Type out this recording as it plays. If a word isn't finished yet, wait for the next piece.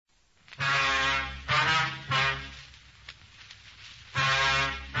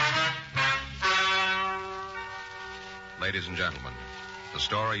ladies and gentlemen. The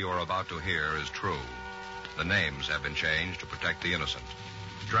story you are about to hear is true. The names have been changed to protect the innocent.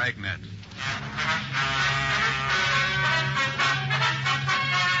 Dragnet.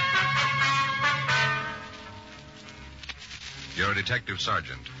 You're a detective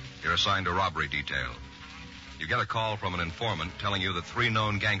sergeant. You're assigned to robbery detail. You get a call from an informant telling you that 3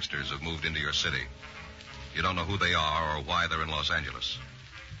 known gangsters have moved into your city. You don't know who they are or why they're in Los Angeles.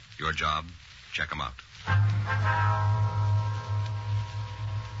 Your job, check them out.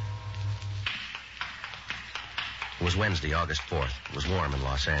 It was Wednesday, August 4th. It was warm in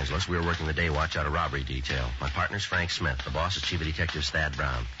Los Angeles. We were working the day watch out of robbery detail. My partner's Frank Smith. The boss is Chief of Detectives Thad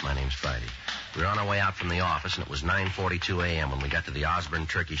Brown. My name's Friday. We were on our way out from the office, and it was 9:42 a.m. when we got to the Osborne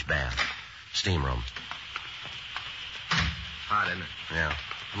Turkish Bath. Steam room. Hot, isn't it? Yeah.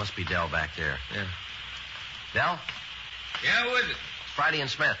 Must be Dell back there. Yeah. Dell? Yeah, who is it? Friday and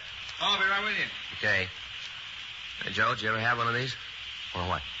Smith. Oh, I'll be right with you. Okay. Hey, Joe, did you ever have one of these? Well,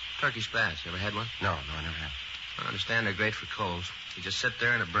 what? Turkish baths. You ever had one? No, I never have. I understand they're great for colds. You just sit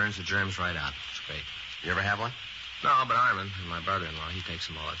there and it burns the germs right out. It's great. You ever have one? No, but Armin, my brother-in-law, he takes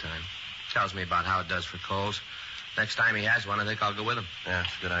them all the time. Tells me about how it does for colds. Next time he has one, I think I'll go with him. Yeah,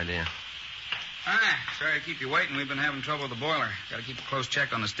 it's a good idea. Hi. Sorry to keep you waiting. We've been having trouble with the boiler. Got to keep a close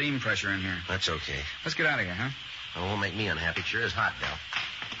check on the steam pressure in here. That's okay. Let's get out of here, huh? Well, it won't make me unhappy. It sure is hot, Dell.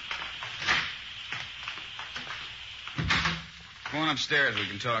 Go on upstairs. We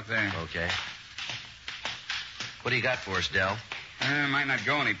can talk there. Okay. What do you got for us, Dell? Might not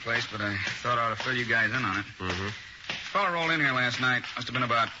go anyplace, but I thought I ought to fill you guys in on it. Mm-hmm. Fellow rolled in here last night. Must have been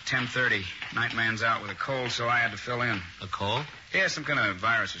about 10:30. Nightman's out with a cold, so I had to fill in. A cold? Yeah, some kind of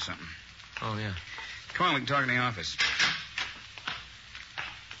virus or something. Oh, yeah. Come on, we can talk in the office.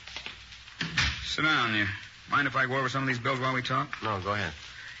 Sit down. You mind if I go over some of these bills while we talk? No, go ahead.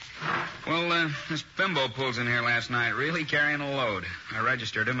 Well, this bimbo pulls in here last night, really carrying a load. I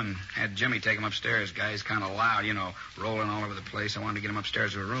registered him and had Jimmy take him upstairs. Guy's kind of loud, rolling all over the place. I wanted to get him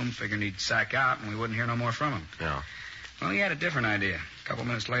upstairs to a room, figuring he'd sack out, and we wouldn't hear no more from him. Yeah. Well, he had a different idea. A couple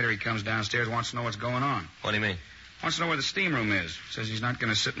minutes later, he comes downstairs, wants to know what's going on. What do you mean? Wants to know where the steam room is. Says he's not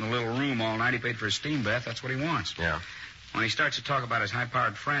going to sit in a little room all night. He paid for a steam bath. That's what he wants. Yeah. When he starts to talk about his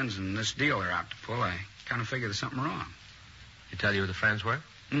high-powered friends and this deal they're out to pull, I kind of figure there's something wrong. He tell you who the friends were?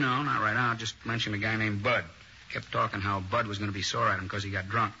 No, not right now. Just mentioned a guy named Bud. Kept talking how Bud was going to be sore at him because he got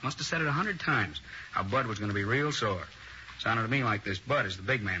drunk. Must have said it 100 times. How Bud was going to be real sore. Sounded to me like this Bud is the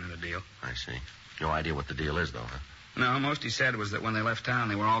big man in the deal. I see. No idea what the deal is, though, huh? No, most he said was that when they left town,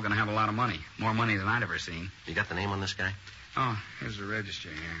 they were all going to have a lot of money. More money than I'd ever seen. You got the name on this guy? Oh, here's the register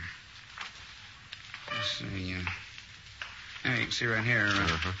here. Let's see. Yeah, you can see right here.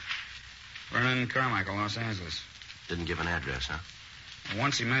 Vernon Carmichael, Los Angeles. Didn't give an address, huh?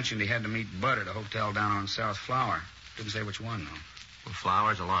 Once he mentioned he had to meet Bud at a hotel down on South Flower. Didn't say which one, though. Well,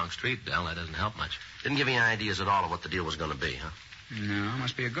 Flower's a long street, Dell. That doesn't help much. Didn't give you any ideas at all of what the deal was going to be, huh? No,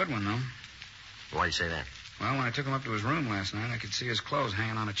 must be a good one, though. Why do you say that? Well, when I took him up to his room last night, I could see his clothes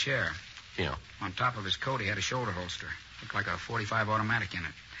hanging on a chair. Yeah. On top of his coat, he had a shoulder holster. Looked like a .45 automatic in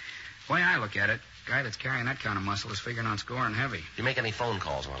it. The way I look at it, a guy that's carrying that kind of muscle is figuring on scoring heavy. Did you make any phone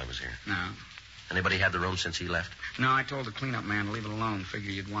calls while he was here? No. Anybody had the room since he left? No, I told the cleanup man to leave it alone.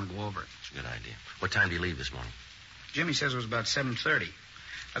 Figured you'd want to go over it. That's a good idea. What time did he leave this morning? Jimmy says it was about 7:30.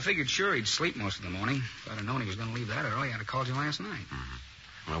 I figured sure he'd sleep most of the morning. If I'd have known he was going to leave that early, I'd have called you last night.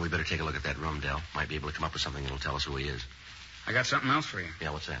 Mm-hmm. Well, we better take a look at that room, Dell. Might be able to come up with something that'll tell us who he is. I got something else for you. Yeah,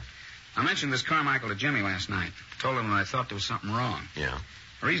 what's that? I mentioned this Carmichael to Jimmy last night. Told him that I thought there was something wrong. Yeah.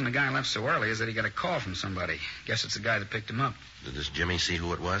 The reason the guy left so early is that he got a call from somebody. Guess it's the guy that picked him up. Did this Jimmy see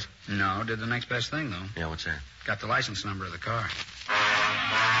who it was? No, did the next best thing, though. Yeah, what's that? Got the license number of the car.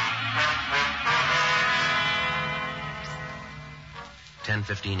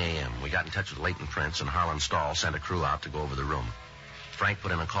 10:15 a.m. We got in touch with Leighton Prince, and Harlan Stahl sent a crew out to go over the room. Frank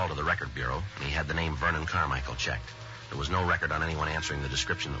put in a call to the record bureau, and he had the name Vernon Carmichael checked. There was no record on anyone answering the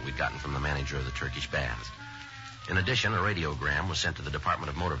description that we'd gotten from the manager of the Turkish baths. In addition, a radiogram was sent to the Department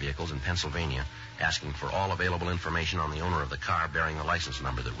of Motor Vehicles in Pennsylvania asking for all available information on the owner of the car bearing the license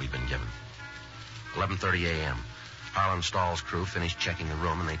number that we'd been given. 11:30 a.m. Harlan Stahl's crew finished checking the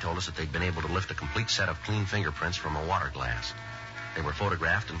room, and they told us that they'd been able to lift a complete set of clean fingerprints from a water glass. They were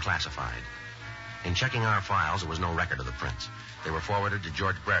photographed and classified. In checking our files, there was no record of the prints. They were forwarded to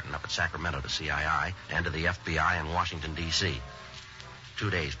George Brereton up at Sacramento to CII and to the FBI in Washington, D.C. 2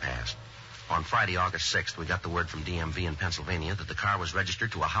 days passed. On Friday, August 6th, we got the word from DMV in Pennsylvania that the car was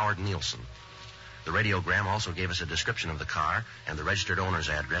registered to a Howard Nielsen. The radiogram also gave us a description of the car and the registered owner's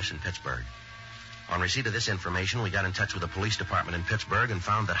address in Pittsburgh. On receipt of this information, we got in touch with the police department in Pittsburgh and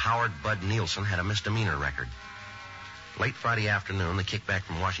found that Howard Bud Nielsen had a misdemeanor record. Late Friday afternoon, the kickback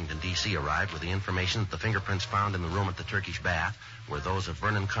from Washington, D.C. arrived with the information that the fingerprints found in the room at the Turkish Bath were those of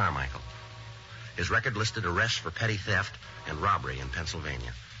Vernon Carmichael. His record listed arrests for petty theft and robbery in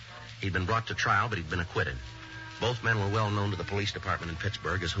Pennsylvania. He'd been brought to trial, but he'd been acquitted. Both men were well known to the police department in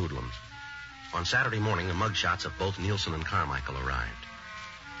Pittsburgh as hoodlums. On Saturday morning, the mugshots of both Nielsen and Carmichael arrived.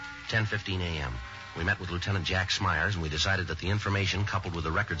 10:15 a.m. We met with Lieutenant Jack Smyers, and we decided that the information, coupled with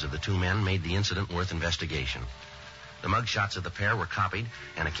the records of the two men, made the incident worth investigation. The mugshots of the pair were copied,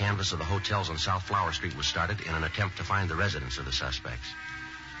 and a canvass of the hotels on South Flower Street was started in an attempt to find the residence of the suspects.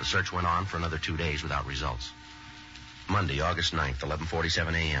 The search went on for another 2 days without results. Monday, August 9th,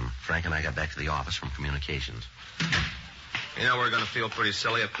 11:47 a.m. Frank and I got back to the office from communications. You know, we're going to feel pretty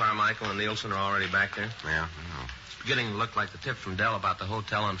silly if Carmichael and Nielsen are already back there. Yeah, I know. It's beginning to look like the tip from Dell about the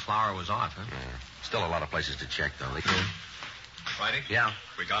hotel on Flower was off, huh? Yeah. Still a lot of places to check, though. Friday? Yeah.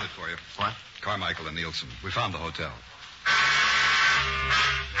 We got it for you. What? Carmichael and Nielsen. We found the hotel.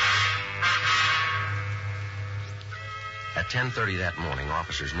 At 10:30 that morning,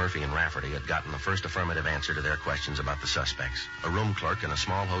 officers Murphy and Rafferty had gotten the first affirmative answer to their questions about the suspects. A room clerk in a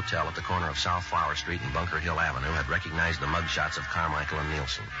small hotel at the corner of South Flower Street and Bunker Hill Avenue had recognized the mugshots of Carmichael and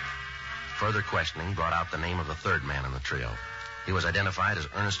Nielsen. Further questioning brought out the name of the third man in the trio. He was identified as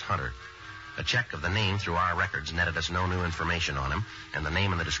Ernest Hunter. A check of the name through our records netted us no new information on him, and the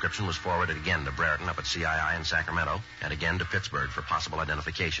name and the description was forwarded again to Brereton up at CII in Sacramento, and again to Pittsburgh for possible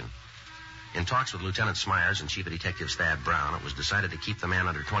identification. In talks with Lieutenant Smyers and Chief of Detectives Thad Brown, it was decided to keep the man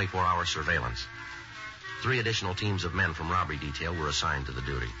under 24-hour surveillance. 3 additional teams of men from robbery detail were assigned to the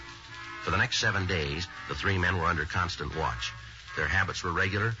duty. For the next 7 days, the 3 men were under constant watch. Their habits were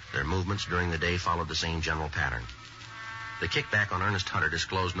regular. Their movements during the day followed the same general pattern. The kickback on Ernest Hunter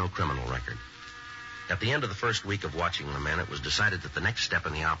disclosed no criminal record. At the end of the first week of watching the men, it was decided that the next step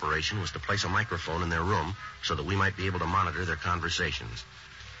in the operation was to place a microphone in their room so that we might be able to monitor their conversations.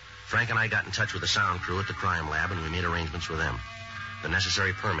 Frank and I got in touch with the sound crew at the crime lab, and we made arrangements with them. The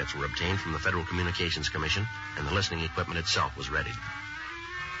necessary permits were obtained from the Federal Communications Commission, and the listening equipment itself was readied.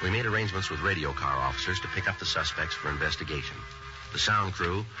 We made arrangements with radio car officers to pick up the suspects for investigation. The sound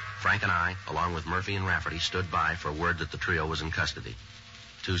crew, Frank and I, along with Murphy and Rafferty, stood by for word that the trio was in custody.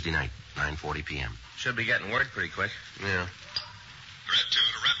 Tuesday night, 9:40 p.m. Should be getting word pretty quick. Yeah. Red 2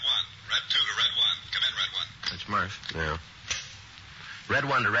 to Red 1. Red 2 to Red 1. Come in, Red 1. That's Murph. Yeah. Red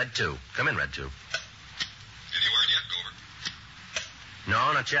 1 to Red 2. Come in, Red 2. Any word yet, Gover?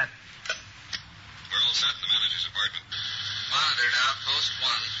 No, not yet. We're all set in the manager's apartment. Monitored outpost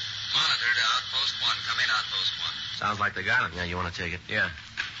 1. Monitored outpost 1. Come in, outpost 1. Sounds like they got him. Yeah, you want to take it? Yeah.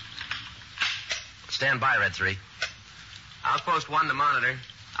 Stand by, Red 3. Outpost 1 to monitor.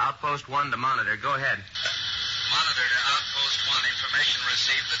 Outpost 1 to monitor. Go ahead. Monitor to outpost 1. Information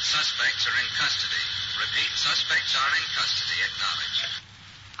received that suspects are in custody. Repeat, suspects are in custody. Acknowledge.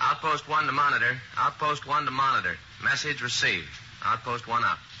 Outpost 1 to monitor. Outpost 1 to monitor. Message received. Outpost 1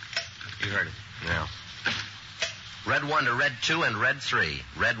 out. You heard it. Yeah. Red 1 to Red 2 and Red 3.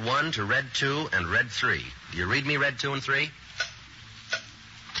 Red 1 to Red 2 and Red 3. Do you read me, Red 2 and 3? Red 2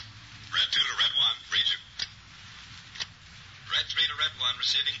 to Red 1. Read you. Red 3 to Red 1.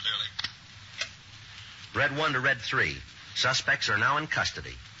 Receiving clearly. Red 1 to Red 3. Suspects are now in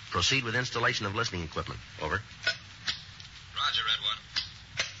custody. Proceed with installation of listening equipment. Over. Roger, Red 1.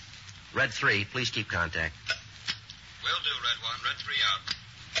 Red 3, please keep contact. Will do, Red 1. Red 3 out.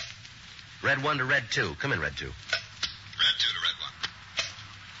 Red 1 to Red 2. Come in, Red 2. Red 2 to Red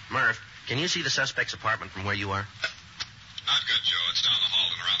 1. Murph, can you see the suspect's apartment from where you are? Not good, Joe. It's down the hall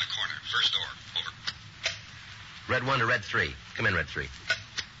and around the corner. First door. Over. Red 1 to Red 3. Come in, Red 3. Red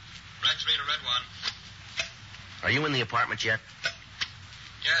 3 to Red 1. Are you in the apartment yet?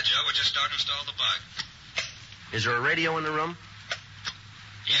 Yeah, Joe. We're just starting to install the bug. Is there a radio in the room?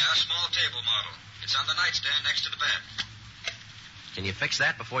 Yeah, a small table model. It's on the nightstand next to the bed. Can you fix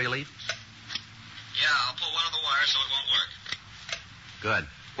that before you leave? Yeah, I'll pull one of the wires so it won't work. Good.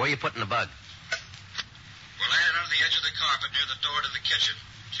 Where are you putting the bug? We're laying it under the edge of the carpet near the door to the kitchen.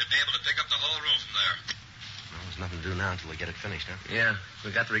 Should be able to pick up the whole room from there. Well, there's nothing to do now until we get it finished, huh? Yeah.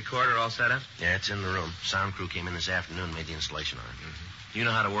 We got the recorder all set up? Yeah, it's in the room. Sound crew came in this afternoon and made the installation on it. Mm-hmm. You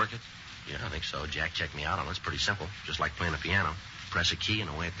know how to work it? Yeah, I think so. Jack checked me out on it. It's pretty simple. Just like playing a piano. Press a key and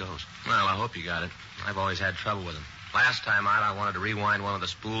away it goes. Well, I hope you got it. I've always had trouble with them. Last time out, I wanted to rewind one of the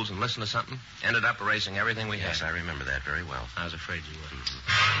spools and listen to something. Ended up erasing everything we had. Yes, I remember that very well. I was afraid you would.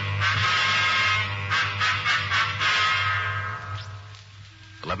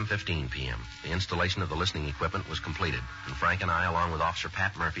 11:15 p.m. The installation of the listening equipment was completed, and Frank and I, along with Officer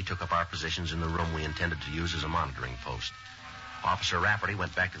Pat Murphy, took up our positions in the room we intended to use as a monitoring post. Officer Rafferty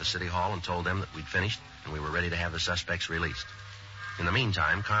went back to the city hall and told them that we'd finished and we were ready to have the suspects released. In the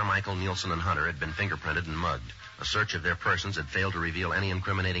meantime, Carmichael, Nielsen, and Hunter had been fingerprinted and mugged. A search of their persons had failed to reveal any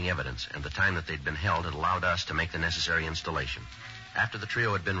incriminating evidence, and the time that they'd been held had allowed us to make the necessary installation. After the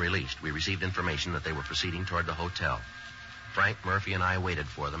trio had been released, we received information that they were proceeding toward the hotel. Frank, Murphy, and I waited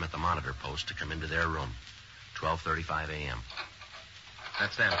for them at the monitor post to come into their room. 12:35 a.m.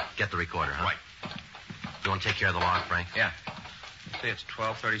 That's them. Get the recorder, huh? Right. You want to take care of the log, Frank? Yeah. See, it's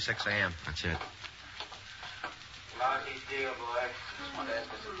 12:36 a.m. That's it. Lousy deal, boy. Just wanted to ask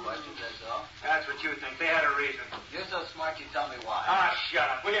us some questions, that's all. That's what you think. They had a reason. You're so smart, you tell me why. Ah, shut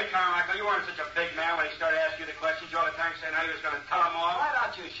up. Will you, Carmichael? You weren't such a big man when he started asking you the questions all the time, saying how he was going to tell them all. Why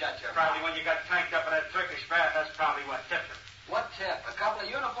don't you shut your Probably mouth? when you got tanked up in that Turkish bath, that's probably what tipped him. What tip? A couple of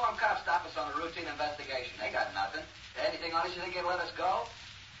uniformed cops stop us on a routine investigation. They got nothing. Anything on us, you think you'd let us go?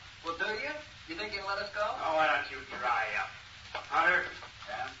 Well, do you? You think you'd let us go? Oh, why don't you dry up? Hunter,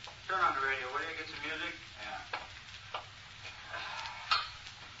 Yeah? turn on the radio, will you? Get some music? Yeah.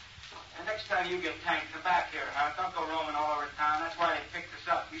 And next time you get tanked, come back here, huh? Don't go roaming all over town. That's why they picked us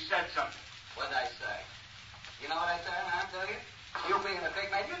up. You said something. What'd I say? You know what I said, huh? Do you? You being a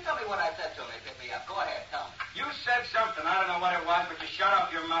big man, you tell me what I said to him. They picked me up. Go ahead, tell me. You said something. I don't know what it was, but you shut off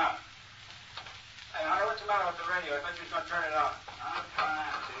your mouth. Hey, Hunter, what's the matter with the radio? I thought you was going to turn it on. I'm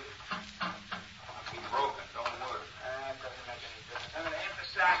trying, see? Must be broken. Don't work. That doesn't make any difference. I'm going to hit the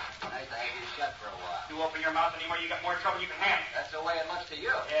sack. Nice to have you shut for a while. You open your mouth anymore, you got more trouble you can handle. That's the way it looks to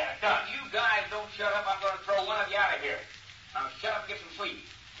you. Yeah, it does. You guys don't shut up, I'm going to throw one of you out of here. Now shut up and get some sleep.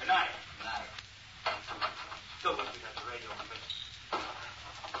 Good night. Night. Still wish we got the radio on, but...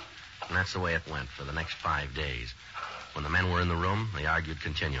 And that's the way it went for the next 5 days. When the men were in the room, they argued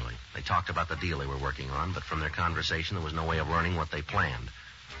continually. They talked about the deal they were working on, but from their conversation, there was no way of learning what they planned.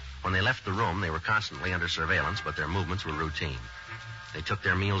 When they left the room, they were constantly under surveillance, but their movements were routine. They took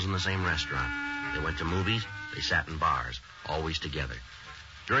their meals in the same restaurant. They went to movies. They sat in bars, always together.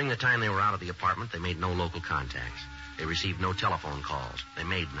 During the time they were out of the apartment, they made no local contacts. They received no telephone calls. They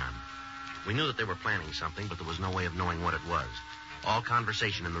made none. We knew that they were planning something, but there was no way of knowing what it was. All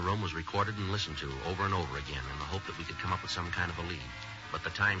conversation in the room was recorded and listened to over and over again in the hope that we could come up with some kind of a lead. But the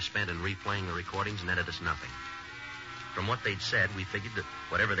time spent in replaying the recordings netted us nothing. From what they'd said, we figured that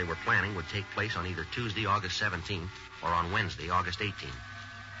whatever they were planning would take place on either Tuesday, August 17th, or on Wednesday, August 18th.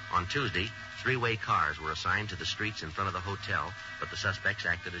 On Tuesday, 3-way cars were assigned to the streets in front of the hotel, but the suspects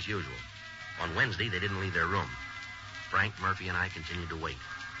acted as usual. On Wednesday, they didn't leave their room. Frank, Murphy, and I continued to wait.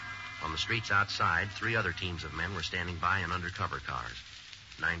 On the streets outside, 3 other teams of men were standing by in undercover cars.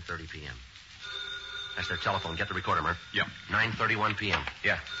 9:30 p.m. That's their telephone. Get the recorder, Murph. Yep. 9:31 p.m.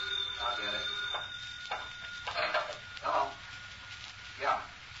 Yeah. I'll get it. Hello? Yeah.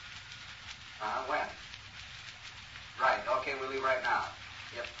 When? Right. Okay, we'll leave right now.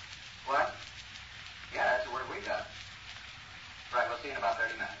 Yep. What? Yeah, that's the word we got. Right, we'll see you in about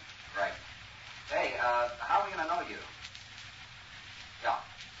 30 minutes. Right. Hey, how are we going to know you? Yeah.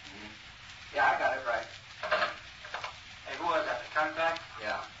 Mm-hmm. Yeah, I got it right. Hey, who was that? The contact?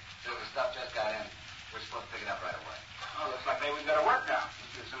 Yeah. The stuff just got in. We're supposed to pick it up right away. Oh, looks like maybe we've got to work now.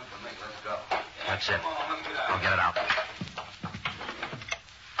 It's too soon for me. Let's go. That's it. Come on, let's get out. I'll get it out.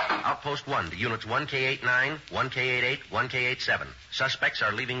 Outpost 1 to units 1K89, 1K88, 1K87. Suspects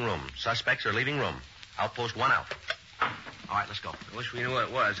are leaving room. Suspects are leaving room. Outpost 1 out. All right, let's go. I wish we knew what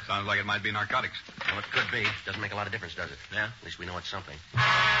it was. Sounds like it might be narcotics. Well, it could be. Doesn't make a lot of difference, does it? Yeah? At least we know it's something.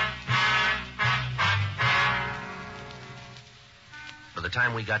 By the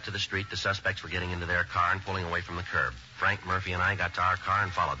time we got to the street, the suspects were getting into their car and pulling away from the curb. Frank, Murphy, and I got to our car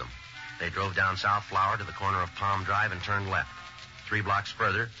and followed them. They drove down South Flower to the corner of Palm Drive and turned left. 3 blocks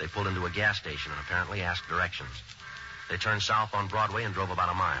further, they pulled into a gas station and apparently asked directions. They turned south on Broadway and drove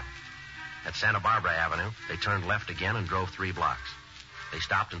about a mile. At Santa Barbara Avenue, they turned left again and drove 3 blocks. They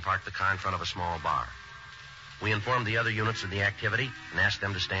stopped and parked the car in front of a small bar. We informed the other units of the activity and asked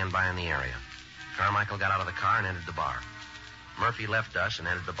them to stand by in the area. Carmichael got out of the car and entered the bar. Murphy left us and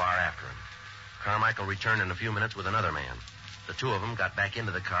entered the bar after him. Carmichael returned in a few minutes with another man. The 2 of them got back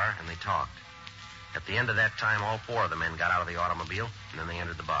into the car and they talked. At the end of that time, all 4 of the men got out of the automobile, and then they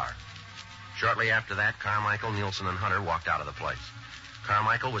entered the bar. Shortly after that, Carmichael, Nielsen, and Hunter walked out of the place.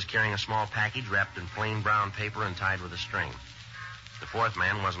 Carmichael was carrying a small package wrapped in plain brown paper and tied with a string. The 4th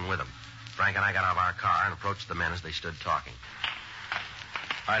man wasn't with him. Frank and I got out of our car and approached the men as they stood talking.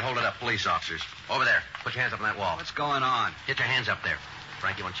 All right, hold it up, police officers. Over there. Put your hands up on that wall. What's going on? Get your hands up there.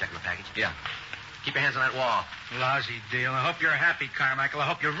 Frank, you want to check in the package? Yeah. Keep your hands on that wall. Lousy deal. I hope you're happy, Carmichael. I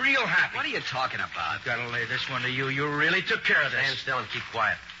hope you're real happy. What are you talking about? I've got to lay this one to you. You really took care of this. Stand still and keep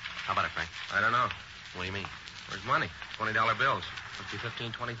quiet. How about it, Frank? I don't know. What do you mean? Where's money? $20 bills. Must be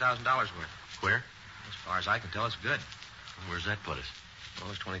 $15,000, $20,000 worth. Queer? As far as I can tell, it's good. Where's that put us? Well,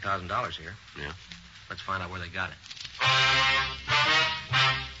 there's $20,000 here. Yeah. Let's find out where they got it.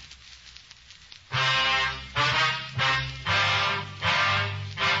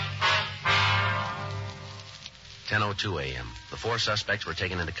 10:02 a.m. The 4 suspects were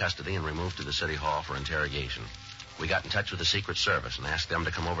taken into custody and removed to the city hall for interrogation. We got in touch with the Secret Service and asked them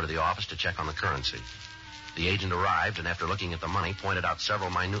to come over to the office to check on the currency. The agent arrived and, after looking at the money, pointed out several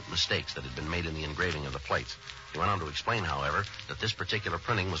minute mistakes that had been made in the engraving of the plates. He went on to explain, however, that this particular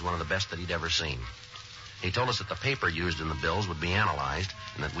printing was one of the best that he'd ever seen. He told us that the paper used in the bills would be analyzed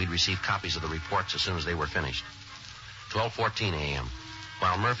and that we'd receive copies of the reports as soon as they were finished. 12:14 a.m.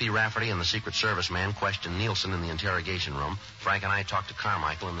 While Murphy, Rafferty, and the Secret Service man questioned Nielsen in the interrogation room, Frank and I talked to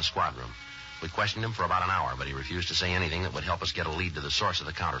Carmichael in the squad room. We questioned him for about an hour, but he refused to say anything that would help us get a lead to the source of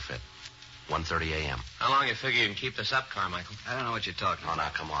the counterfeit. 1:30 a.m. How long you figure you can keep this up, Carmichael? I don't know what you're talking Oh,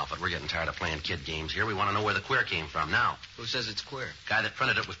 about. now, come off it. We're getting tired of playing kid games here. We want to know where the queer came from now. Who says it's queer? Guy that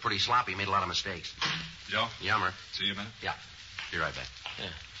printed it was pretty sloppy, made a lot of mistakes. Joe? Yummer. See you a minute? Yeah. Be right back.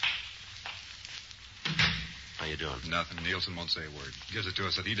 Yeah. How you doing? Nothing. Nielsen won't say a word. Gives it to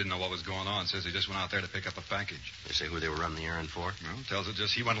us that he didn't know what was going on. Says he just went out there to pick up a package. They say who they were running the errand for? Well, tells it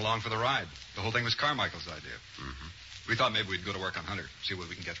just he went along for the ride. The whole thing was Carmichael's idea. Mm-hmm. We thought maybe we'd go to work on Hunter, see what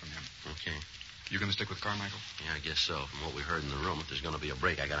we can get from him. Okay. You going to stick with Carmichael? Yeah, I guess so. From what we heard in the room, if there's going to be a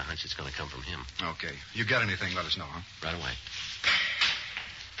break, I got a hunch it's going to come from him. Okay. You got anything, let us know, huh? Right away.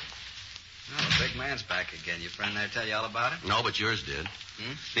 Well, the big man's back again. Your friend there tell you all about it? No, but yours did.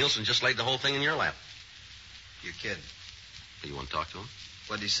 Nielsen just laid the whole thing in your lap. You're kidding. Do you want to talk to him?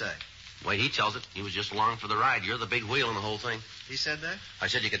 What'd he say? The way he tells it, he was just along for the ride. You're the big wheel in the whole thing. He said that? I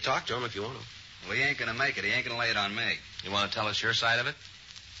said you could talk to him if you want to. Well, he ain't going to make it. He ain't going to lay it on me. You want to tell us your side of it?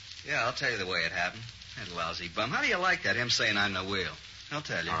 Yeah, I'll tell you the way it happened. That lousy bum. How do you like that, him saying I'm the wheel? I'll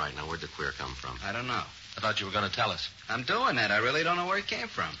tell you. All right, now where'd the queer come from? I don't know. I thought you were going to tell us. I'm doing that. I really don't know where it came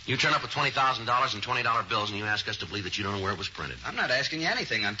from. You turn up with $20,000 in $20 bills, and you ask us to believe that you don't know where it was printed. I'm not asking you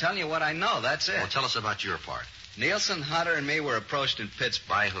anything. I'm telling you what I know. That's it. Well, tell us about your part. Nielsen, Hunter, and me were approached in Pittsburgh.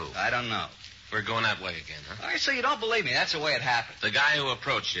 By who? I don't know. We're going that way again, huh? All right, so you don't believe me. That's the way it happened. The guy who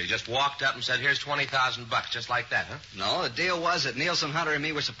approached you just walked up and said, here's $20,000, just like that, huh? No, the deal was that Nielsen, Hunter, and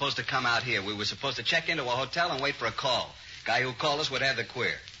me were supposed to come out here. We were supposed to check into a hotel and wait for a call. Guy who called us would have the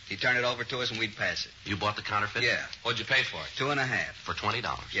queer. He'd turn it over to us and we'd pass it. You bought the counterfeit? Yeah. What'd you pay for it? 2.5. For $20?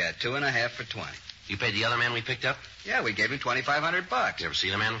 Yeah, 2.5 for 20. You paid the other man we picked up? Yeah, we gave him $2,500. You ever see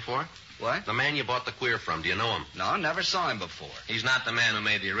the man before? What? The man you bought the queer from. Do you know him? No, never saw him before. He's not the man who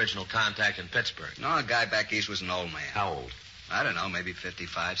made the original contact in Pittsburgh. No, a guy back east was an old man. How old? I don't know, maybe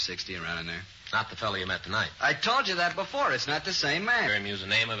 55, 60, around in there. Not the fellow you met tonight. I told you that before. It's not the same man. Hear him use a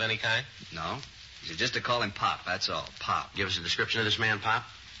name of any kind? No. He said just to call him Pop, that's all. Pop. Give us a description of this man, Pop.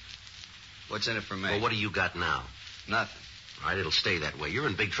 What's in it for me? Well, what do you got now? Nothing. All right, it'll stay that way. You're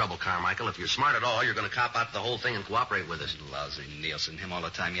in big trouble, Carmichael. If you're smart at all, you're going to cop out the whole thing and cooperate with us. Lousy Nielsen. Him all the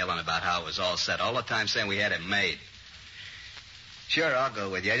time yelling about how it was all set. All the time saying we had it made. Sure, I'll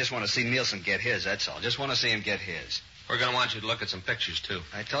go with you. I just want to see Nielsen get his, that's all. Just want to see him get his. We're going to want you to look at some pictures, too.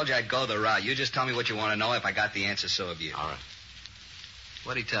 I told you I'd go the route. You just tell me what you want to know. If I got the answer, so have you. All right.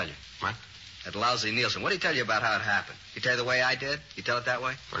 What'd he tell you? What? That lousy Nielsen. What'd he tell you about how it happened? He tell you the way I did? You tell it that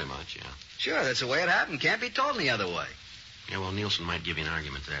way? Pretty much, yeah. Sure, that's the way it happened. Can't be told any other way. Yeah, well, Nielsen might give you an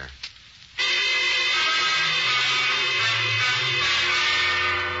argument there.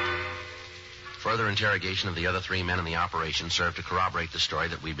 Further interrogation of the other 3 men in the operation served to corroborate the story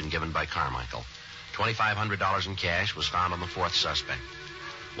that we'd been given by Carmichael. $2,500 in cash was found on the 4th suspect.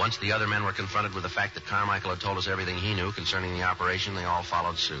 Once the other men were confronted with the fact that Carmichael had told us everything he knew concerning the operation, they all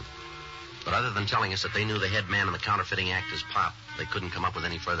followed suit. But other than telling us that they knew the head man in the counterfeiting act as Pop, they couldn't come up with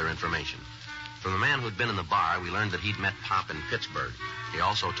any further information. From the man who'd been in the bar, we learned that he'd met Pop in Pittsburgh. He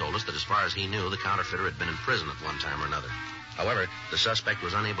also told us that as far as he knew, the counterfeiter had been in prison at one time or another. However, the suspect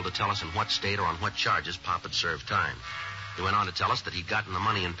was unable to tell us in what state or on what charges Pop had served time. He went on to tell us that he'd gotten the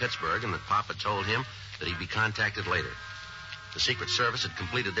money in Pittsburgh and that Pop had told him that he'd be contacted later. The Secret Service had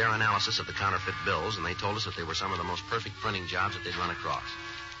completed their analysis of the counterfeit bills, and they told us that they were some of the most perfect printing jobs that they'd run across.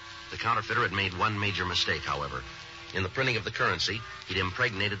 The counterfeiter had made one major mistake, however. In the printing of the currency, he'd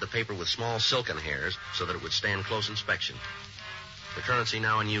impregnated the paper with small silken hairs so that it would stand close inspection. The currency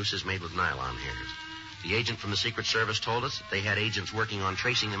now in use is made with nylon hairs. The agent from the Secret Service told us that they had agents working on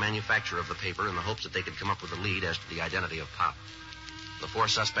tracing the manufacturer of the paper in the hopes that they could come up with a lead as to the identity of Pop. The 4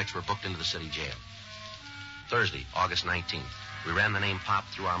 suspects were booked into the city jail. Thursday, August 19th, we ran the name Pop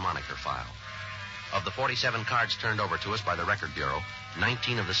through our moniker file. Of the 47 cards turned over to us by the Record Bureau,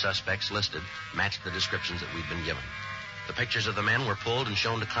 19 of the suspects listed matched the descriptions that we'd been given. The pictures of the men were pulled and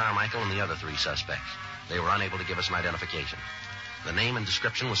shown to Carmichael and the other 3 suspects. They were unable to give us an identification. The name and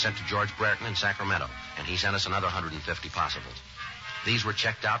description was sent to George Brereton in Sacramento, and he sent us another 150 possibles. These were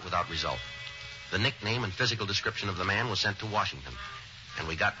checked out without result. The nickname and physical description of the man was sent to Washington, and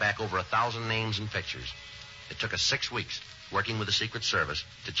we got back over 1,000 names and pictures. It took us 6 weeks, working with the Secret Service,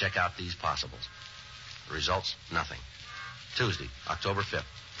 to check out these possibles. The results, nothing. Tuesday, October 5th,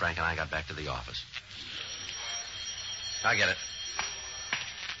 Frank and I got back to the office. I get it.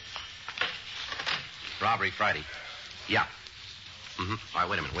 Robbery Friday. Yeah. Mm-hmm. All right,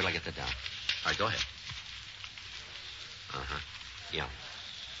 wait a minute. Wait till I get that down. All right, go ahead. Uh-huh. Yeah.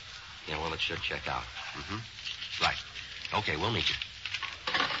 Yeah, well, it should check out. Mm-hmm. Right. Okay, we'll meet you.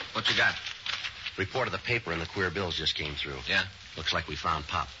 What you got? Report of the paper and the queer bills just came through. Yeah? Looks like we found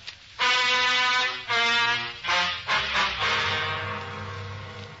Pop.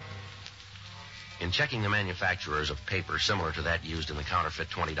 In checking the manufacturers of paper similar to that used in the counterfeit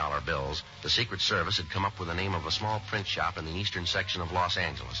 $20 bills, the Secret Service had come up with the name of a small print shop in the eastern section of Los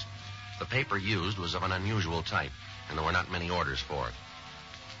Angeles. The paper used was of an unusual type, and there were not many orders for it.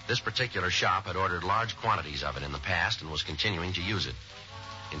 This particular shop had ordered large quantities of it in the past and was continuing to use it.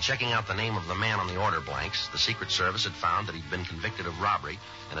 In checking out the name of the man on the order blanks, the Secret Service had found that he'd been convicted of robbery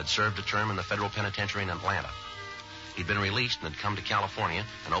and had served a term in the federal penitentiary in Atlanta. He'd been released and had come to California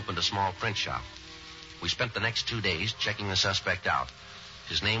and opened a small print shop. We spent the next 2 days checking the suspect out.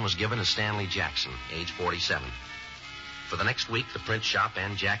 His name was given as Stanley Jackson, age 47. For the next week, the print shop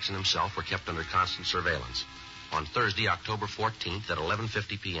and Jackson himself were kept under constant surveillance. On Thursday, October 14th, at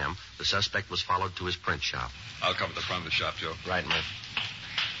 11:50 p.m., the suspect was followed to his print shop. I'll cover the front of the shop, Joe. Right, Murph.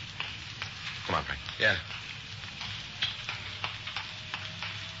 Come on, Frank. Yeah.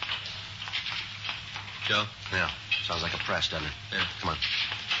 Joe? Yeah. Sounds like a press, doesn't it? Yeah. Come on.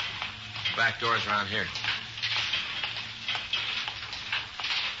 Back door's around here.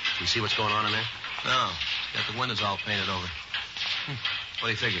 You see what's going on in there? No. Got the windows all painted over. What do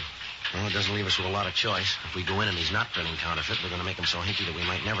you figure? Well, it doesn't leave us with a lot of choice. If we go in and he's not printing counterfeit, we're going to make him so hinky that we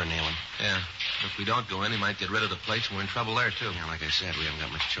might never nail him. Yeah. If we don't go in, he might get rid of the plates, and we're in trouble there, too. Yeah, like I said, we haven't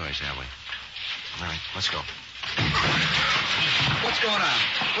got much choice, have we? All right, let's go. What's going on?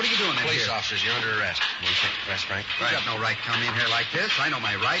 What are you doing in Police here? officers, you're under arrest. Want to check the press, Frank? You got no right to come in here like this. I know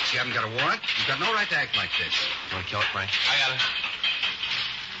my rights. You haven't got a warrant. You've got no right to act like this. You want to kill it, Frank? I got it.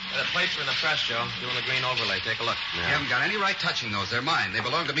 The plates are in the press, Joe. Doing the green overlay. Take a look. You haven't got any right touching those. They're mine. They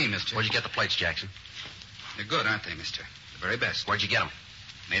belong to me, mister. Where'd you get the plates, Jackson? They're good, aren't they, mister? The very best. Where'd you get them?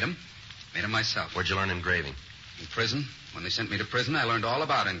 Made them? Made them myself. Where'd you learn engraving? In prison. When they sent me to prison, I learned all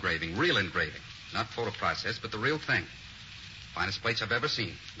about engraving. Real engraving. Not photo process, but the real thing. Finest plates I've ever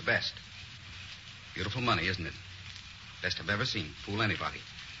seen. The best. Beautiful money, isn't it? Best I've ever seen. Fool anybody.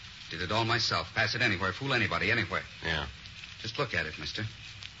 Did it all myself. Pass it anywhere. Fool anybody, anywhere. Yeah. Just look at it, mister.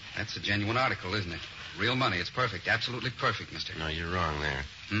 That's a genuine article, isn't it? Real money. It's perfect. Absolutely perfect, mister. No, you're wrong there.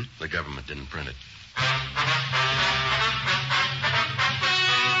 Hmm? The government didn't print it.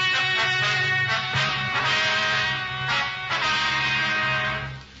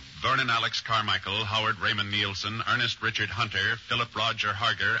 Vernon Alex Carmichael, Howard Raymond Nielsen, Ernest Richard Hunter, Philip Roger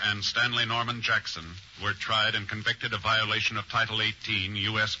Harger, and Stanley Norman Jackson were tried and convicted of violation of Title 18,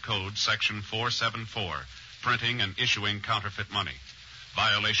 U.S. Code, Section 474, printing and issuing counterfeit money.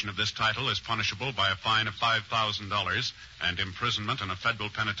 Violation of this title is punishable by a fine of $5,000 and imprisonment in a federal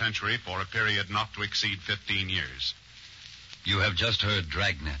penitentiary for a period not to exceed 15 years. You have just heard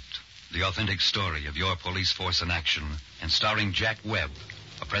Dragnet, the authentic story of your police force in action, and starring Jack Webb,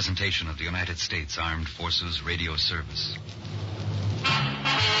 a presentation of the United States Armed Forces Radio Service.